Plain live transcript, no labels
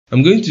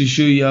I'm going to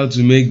show you how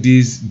to make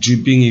this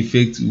dripping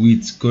effect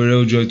with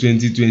Coreldraw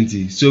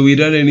 2020. So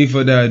without any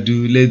further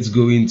ado, let's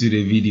go into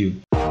the video.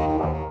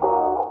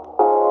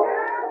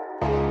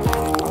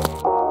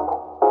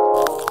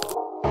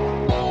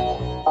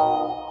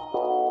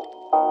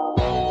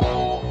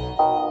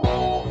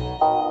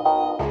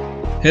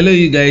 Hello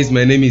you guys,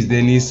 my name is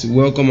Dennis.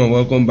 Welcome and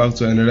welcome back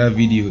to another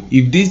video.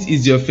 If this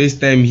is your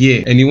first time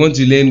here and you want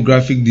to learn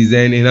graphic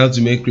design and how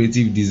to make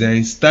creative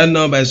design, start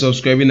now by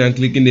subscribing and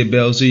clicking the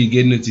bell so you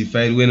get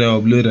notified when I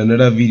upload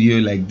another video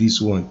like this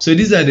one. So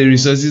these are the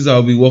resources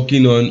I'll be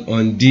working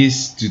on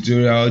this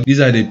tutorial. These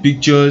are the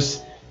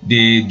pictures,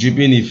 the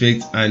dripping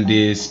effect and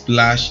the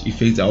splash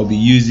effect I'll be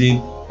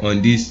using on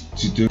this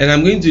tutorial, and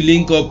I'm going to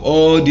link up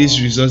all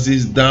these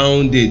resources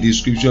down the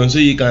description so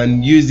you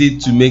can use it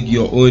to make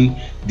your own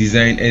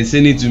design and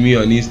send it to me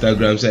on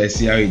Instagram so I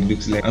see how it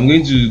looks like. I'm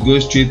going to go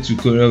straight to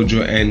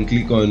Coreldraw and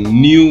click on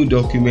new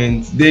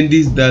document. Then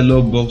this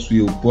dialog box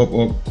will pop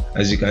up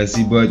as you can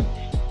see, but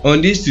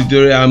on this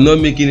tutorial I'm not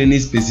making any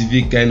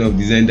specific kind of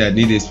design that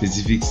need a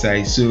specific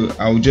size, so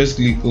I'll just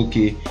click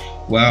OK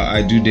while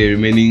I do the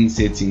remaining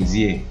settings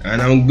here.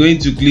 And I'm going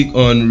to click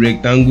on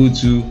rectangle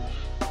tool.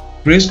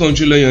 Press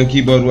Ctrl on your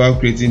keyboard while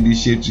creating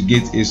this shape to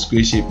get a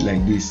square shape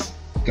like this.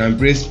 You can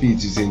press P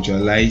to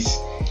centralize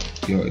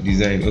your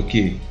design.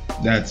 Okay,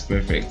 that's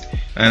perfect.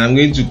 And I'm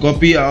going to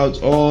copy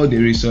out all the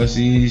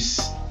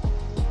resources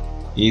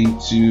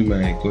into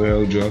my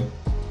Coreldraw.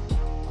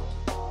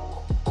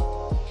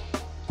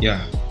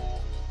 Yeah,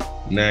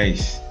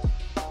 nice.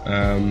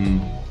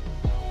 Now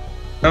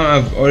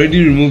I've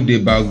already removed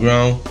the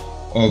background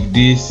of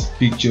these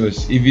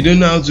pictures. If you don't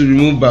know how to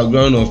remove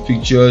background of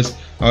pictures,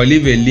 I'll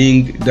leave a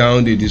link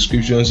down the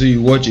description so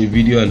you watch a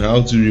video on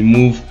how to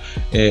remove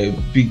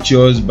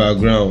pictures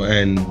background,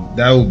 and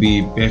that will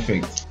be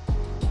perfect.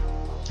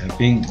 I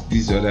think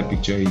this other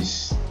picture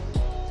is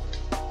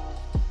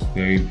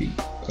very big.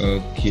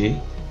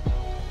 Okay,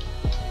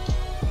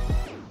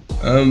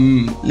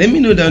 let me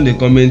know down in the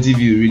comments if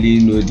you really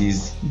know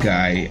this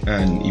guy,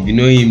 and if you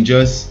know him,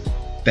 just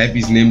type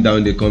his name down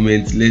in the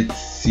comments. Let's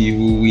see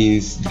who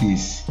wins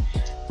this.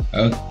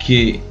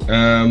 Okay,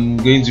 I'm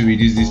going to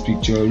reduce this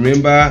picture.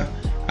 Remember,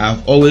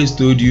 I've always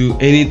told you,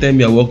 anytime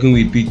you're working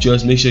with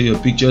pictures, make sure your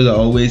pictures are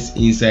always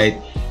inside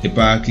a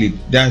power clip.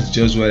 That's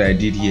just what I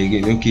did here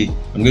again. Okay,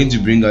 I'm going to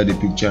bring out the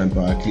picture and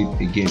power clip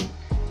again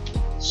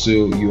so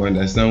you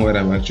understand what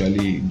I'm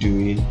actually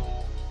doing.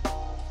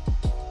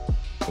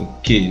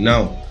 Okay,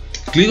 now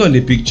click on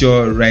the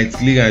picture, right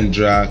click and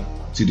drag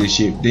to the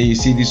shape. Then you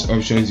see these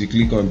options, you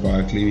click on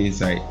power clip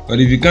inside. But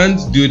if you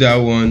can't do that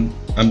one,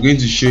 I'm going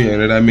to show you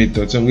another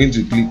method. So I'm going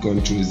to click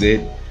Ctrl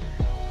Z,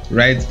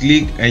 right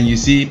click, and you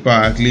see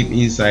power clip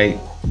inside.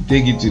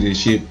 Take it to the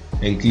shape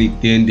and click,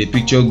 then the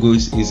picture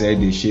goes inside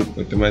the shape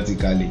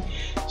automatically.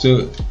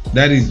 So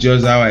that is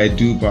just how I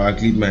do power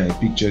clip my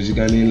pictures. You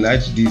can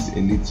enlarge this a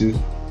little,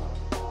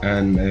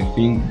 and I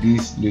think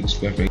this looks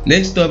perfect.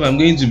 Next up, I'm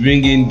going to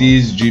bring in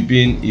this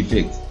dripping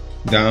effect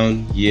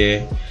down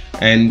here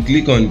and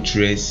click on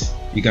trace.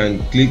 You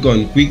can click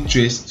on quick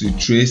trace to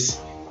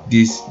trace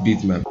this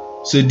bitmap.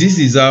 So this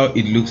is how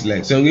it looks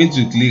like. So I'm going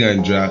to click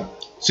and drag.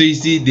 So you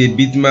see the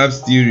bitmap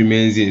still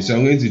remains here. So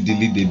I'm going to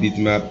delete the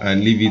bitmap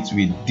and leave it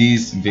with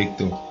this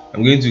vector.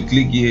 I'm going to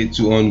click here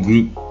to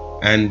ungroup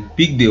and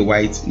pick the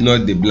white,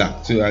 not the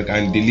black, so I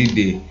can delete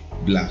the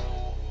black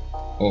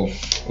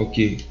off.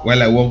 Okay,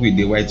 while I work with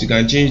the white, you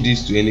can change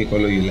this to any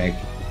color you like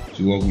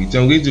to work with.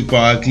 So I'm going to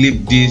power clip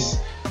this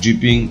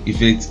dripping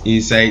effect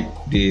inside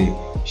the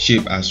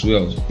shape as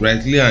well.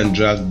 Right click and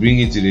drag, bring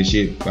it to the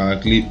shape,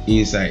 power clip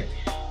inside.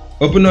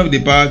 Open up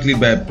the power clip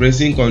by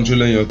pressing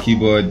Ctrl on your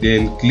keyboard,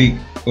 then click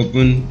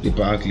open the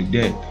power clip.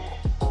 Then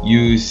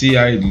you see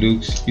how it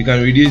looks. You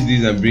can reduce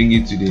this and bring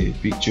it to the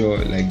picture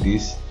like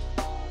this.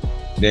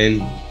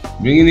 Then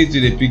bringing it to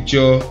the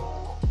picture,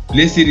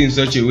 place it in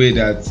such a way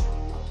that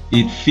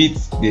it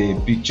fits the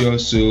picture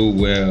so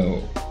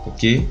well.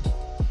 Okay,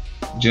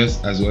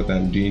 just as what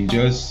I'm doing,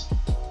 just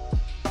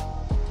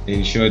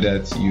ensure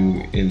that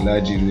you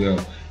enlarge it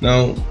well.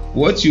 Now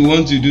what you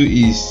want to do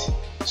is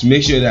to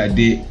make sure that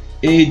the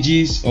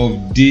edges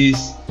of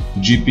this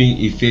dripping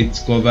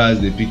effect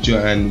covers the picture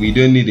and we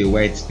don't need a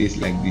white space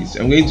like this.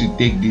 I'm going to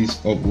take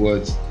this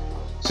upwards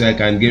so I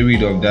can get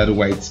rid of that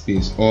white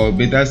space, or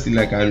better still,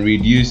 I can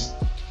reduce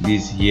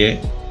this here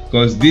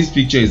because this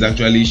picture is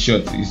actually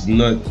short. It's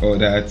not all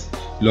that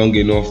long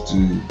enough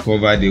to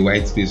cover the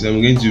white space. So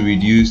I'm going to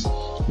reduce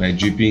my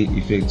dripping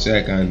effect so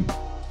I can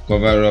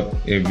cover up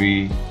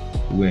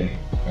everywhere,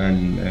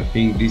 and I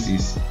think this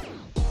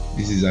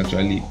is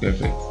actually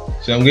perfect.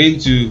 So I'm going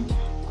to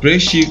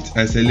press shift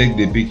and select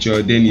the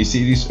picture. Then you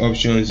see these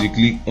options, you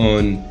click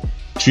on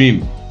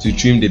trim to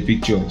trim the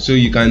picture, so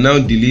you can now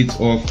delete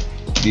off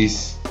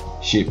this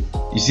shape.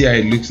 You see how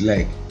it looks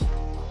like,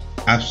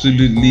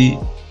 absolutely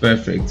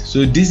perfect.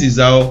 So this is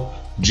how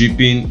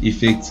dripping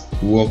effect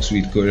works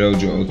with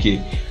Coreldraw.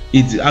 Okay,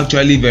 it's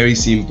actually very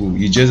simple.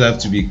 You just have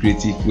to be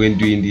creative when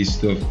doing this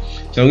stuff.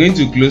 So I'm going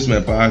to close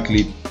my power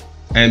clip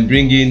and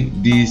bring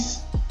in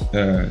this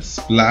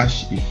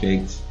splash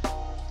effect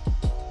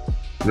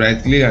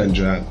right click and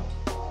drag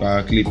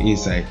power clip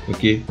inside.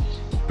 Okay,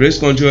 press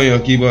Ctrl on your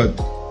keyboard,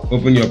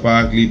 open your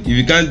power clip. If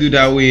you can't do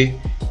that way,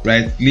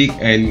 right click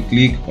and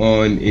click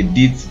on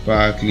edit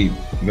power clip.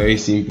 Very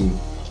simple.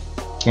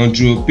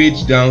 Control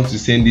page down to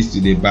send this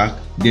to the back.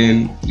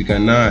 Then you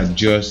can now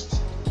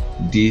adjust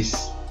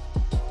this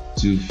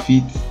to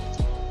fit.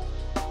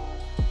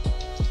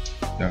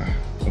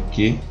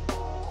 Okay,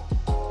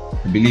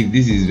 I believe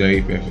this is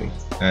very perfect.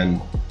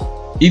 And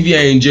if you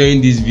are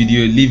enjoying this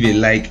video, leave a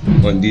like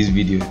on this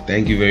video.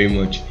 Thank you very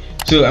much.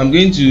 So I'm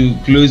going to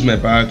close my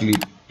power clip.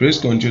 Press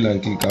Ctrl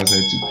and click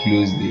outside to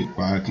close the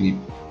power clip.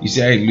 You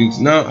see how it looks.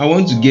 Now I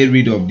want to get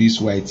rid of this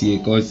white here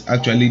because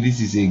actually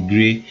this is a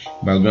gray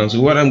background.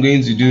 So what I'm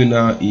going to do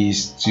now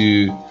is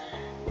to,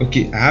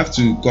 okay, I have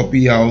to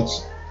copy out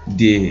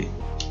the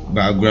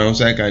background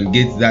so I can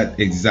get that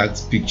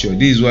exact picture.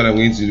 This is what I'm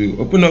going to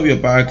do. Open up your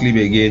power clip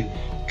again,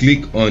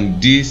 click on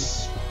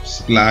this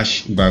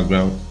splash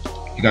background.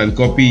 You can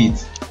copy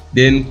it,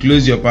 then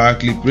close your power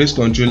clip. Press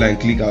Ctrl and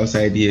click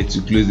outside here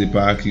to close the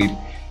power clip.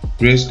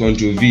 Press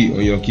Ctrl V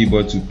on your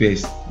keyboard to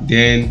paste.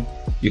 Then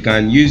you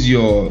can use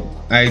your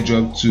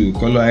eyedrop tool,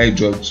 color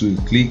eyedrop tool,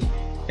 click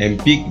and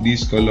pick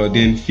this color,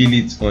 then fill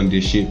it on the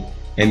shape,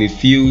 and it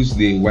fills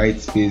the white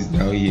space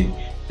down here.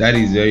 That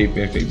is very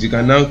perfect. You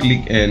can now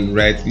click and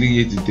right click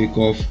here to take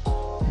off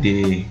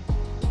the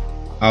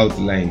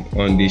outline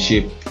on the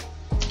shape.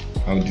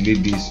 I'll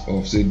delete this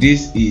off. So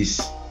this is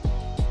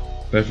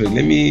perfect.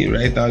 Let me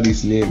write out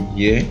this name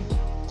here.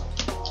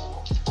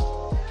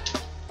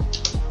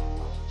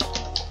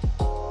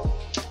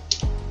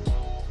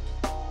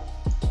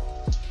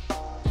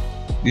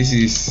 This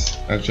is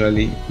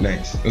actually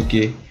nice.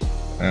 Okay,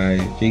 I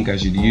think I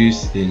should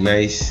use a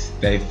nice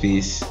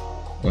typeface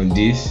on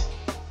this.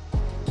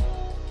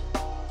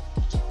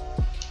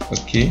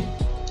 Okay,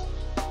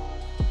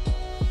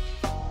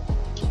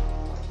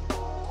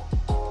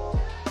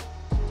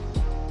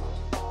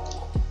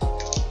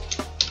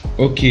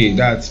 okay,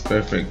 that's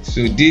perfect.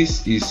 So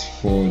this is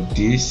for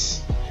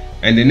this,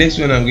 and the next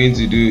one I'm going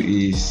to do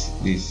is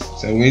this.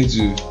 So I'm going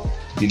to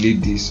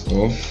delete this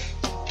off.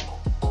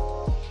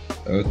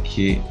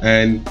 Okay,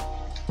 and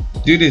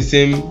do the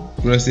same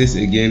process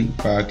again.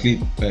 Power clip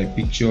my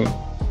picture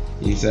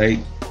inside,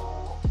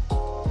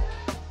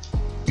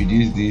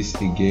 reduce this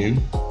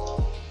again.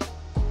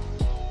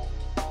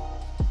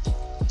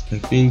 I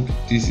think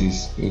this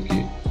is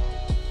okay.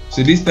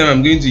 So this time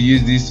I'm going to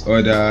use this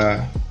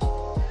other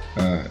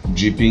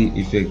dripping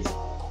effect,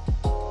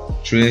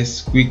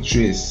 trace, quick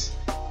trace,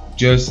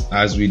 just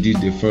as we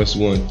did the first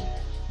one.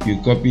 You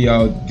copy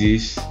out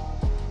this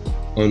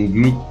on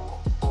group,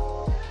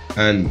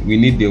 and we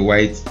need the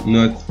white,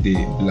 not the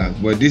black.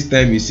 But this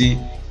time you see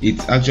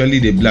it's actually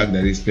the black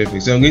that is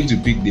perfect. So I'm going to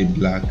pick the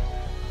black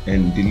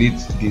and delete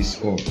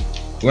this off.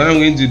 What I'm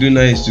going to do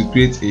now is to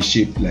create a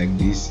shape like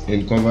this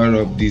and cover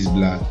up this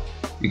black.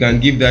 You can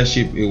give that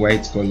shape a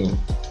white color.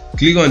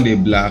 Click on the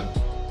black,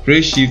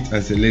 press shift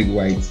and select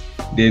white,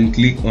 then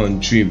click on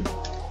trim.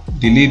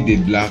 Delete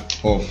the black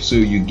off so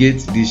you get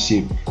this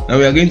shape. Now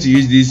we are going to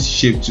use this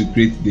shape to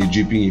create the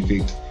dripping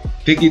effect.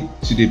 Take it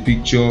to the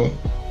picture,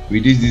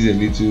 reduce this a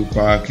little,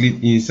 power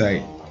clip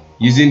inside.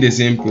 Using the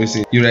same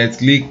process, you right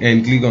click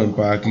and click on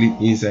power clip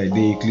inside,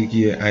 then you click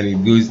here and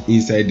it goes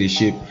inside the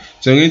shape.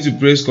 So I'm going to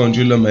press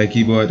Ctrl on my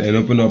keyboard and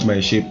open up my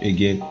shape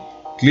again.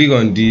 Click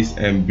on this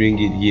and bring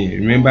it here.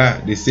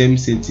 Remember the same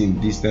setting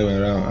this time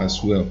around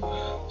as well.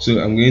 So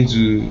I'm going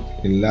to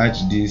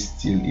enlarge this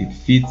till it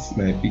fits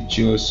my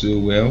picture so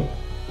well.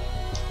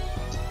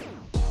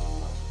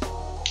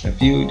 I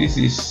feel this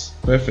is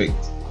perfect.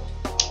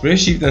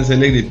 Press shift and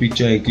select the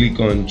picture and click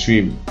on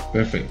trim.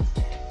 Perfect.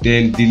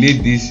 Then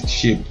delete this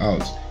shape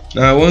out.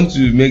 Now I want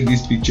to make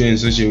this picture in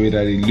such a way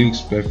that it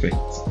looks perfect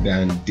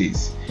than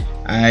this.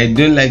 I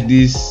don't like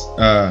this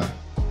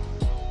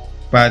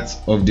part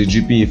of the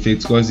dripping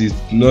effect because it's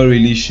not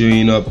really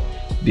showing up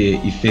the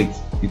effect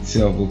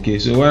itself. Okay,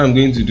 so what I'm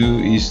going to do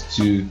is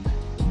to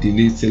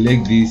delete,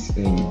 select this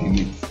and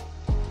delete.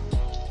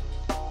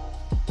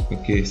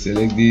 Okay,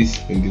 select this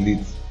and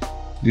delete.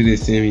 Do the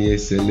same here,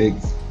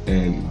 select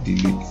and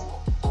delete.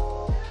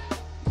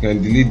 You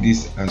can delete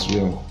this as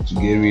well to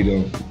get rid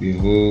of the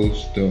whole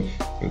stuff.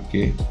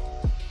 Okay,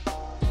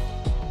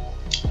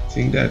 I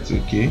think that's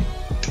okay.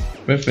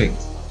 Perfect.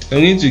 I'm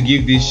going to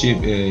give this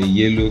shape a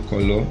yellow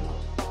color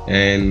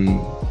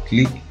and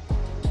click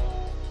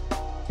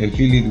and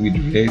fill it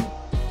with red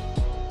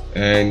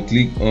and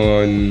click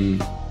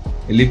on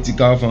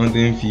elliptical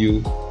fountain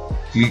fill,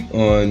 click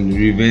on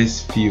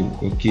reverse fill.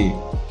 Okay,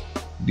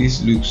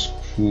 this looks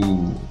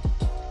cool,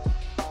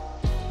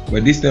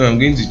 but this time I'm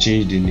going to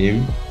change the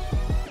name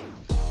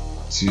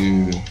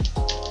to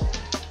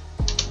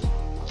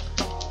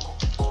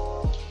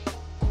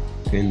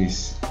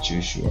Dennis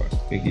Joshua.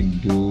 Make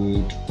it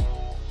bold.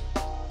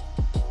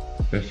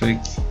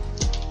 Perfect.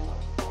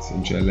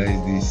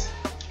 Centralize this.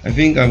 I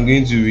think I'm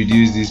going to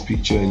reduce this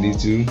picture a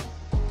little.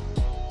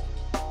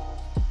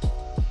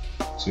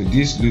 So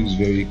this looks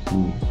very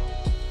cool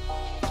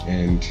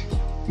and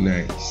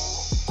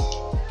nice.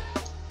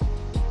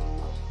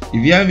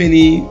 If you have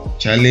any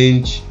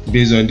challenge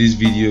based on this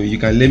video, you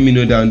can let me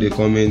know down in the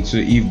comments. So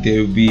if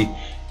there will be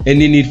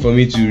any need for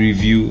me to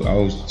review,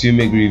 I'll still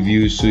make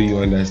reviews so you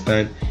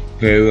understand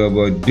very well.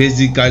 But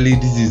basically,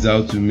 this is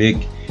how to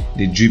make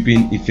the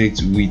dripping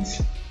effect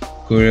with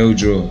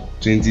Coreldraw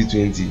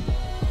 2020.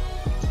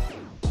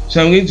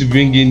 So I'm going to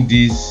bring in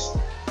this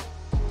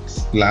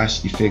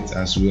splash effect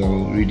as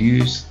well.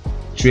 Reduce,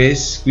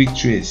 trace, quick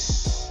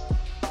trace.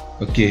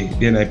 Okay,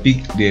 then I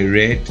pick the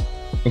red.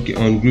 Okay,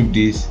 ungroup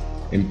this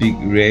and pick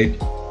red.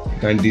 You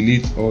can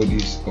delete all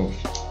this off.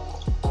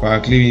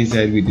 Power clip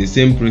inside with the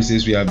same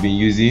process we have been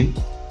using.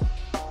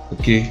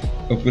 Okay,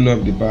 open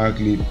up the power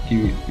clip,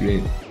 give it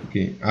red.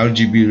 Okay,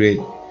 RGB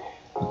red.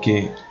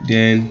 Okay,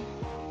 then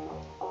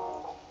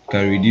you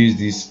can reduce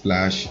this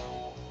splash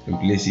and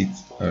place it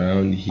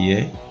around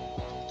here.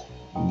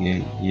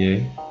 Again here,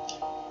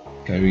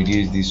 you can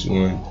reduce this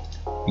one,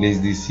 place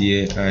this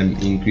here,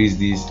 and increase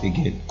this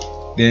again.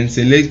 Then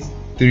select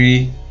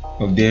 3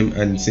 of them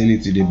and send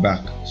it to the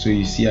back, so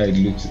you see how it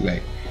looks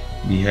like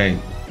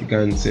behind. You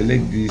can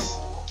select this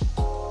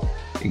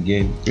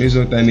again, press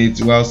alternate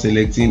while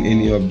selecting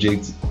any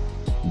object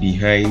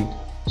behind,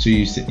 so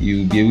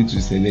you'll be able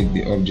to select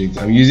the object.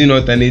 I'm using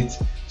alternate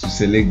to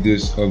select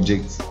those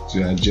objects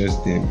to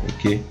adjust them.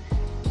 Okay,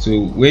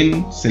 so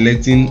when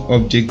selecting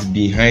objects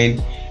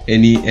behind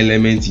any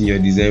element in your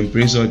design,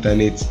 press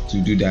alternate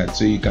to do that,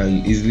 so you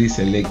can easily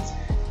select,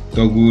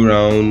 toggle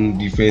around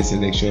different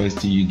selections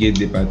till you get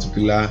the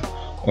particular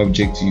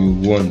object you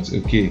want.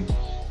 Okay,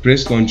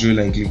 press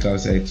Ctrl and click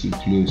outside to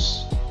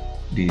close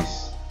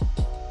this.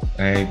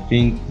 I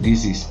think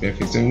this is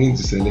perfect, so I'm going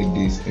to select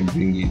this and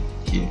bring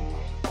it here.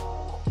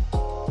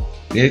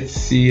 Let's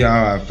see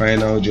how our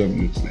final job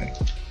looks like.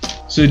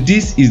 So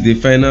this is the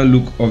final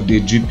look of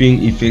the dripping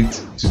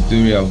effect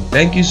tutorial.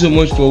 Thank you so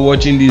much for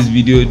watching this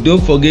video.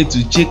 Don't forget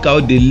to check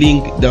out the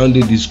link down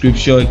the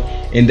description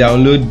and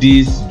download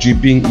this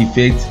dripping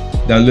effect,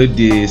 download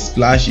the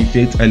splash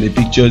effect and the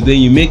pictures. Then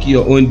you make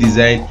your own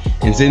design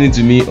and send it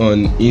to me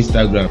on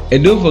Instagram.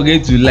 And don't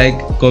forget to like,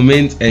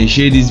 comment and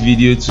share this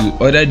video to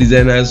other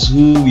designers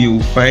who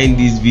will find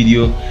this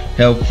video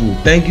helpful.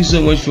 Thank you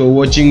so much for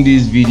watching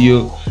this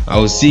video. I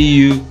will see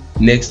you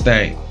next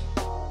time.